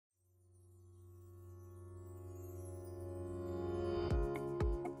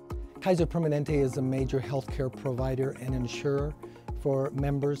Kaiser Permanente is a major healthcare provider and insurer for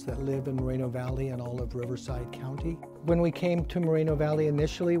members that live in Moreno Valley and all of Riverside County. When we came to Moreno Valley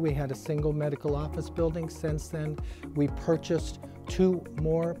initially, we had a single medical office building. Since then, we purchased 2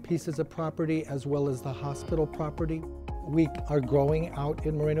 more pieces of property as well as the hospital property. We are growing out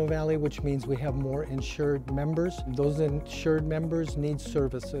in Moreno Valley, which means we have more insured members. Those insured members need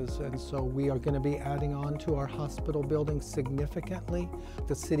services, and so we are going to be adding on to our hospital building significantly.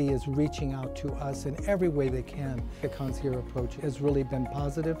 The city is reaching out to us in every way they can. The concierge approach has really been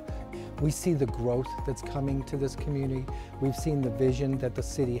positive. We see the growth that's coming to this community. We've seen the vision that the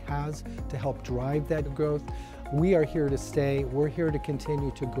city has to help drive that growth. We are here to stay, we're here to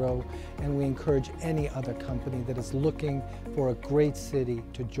continue to grow, and we encourage any other company that is looking for a great city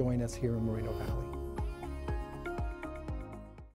to join us here in Moreno Valley.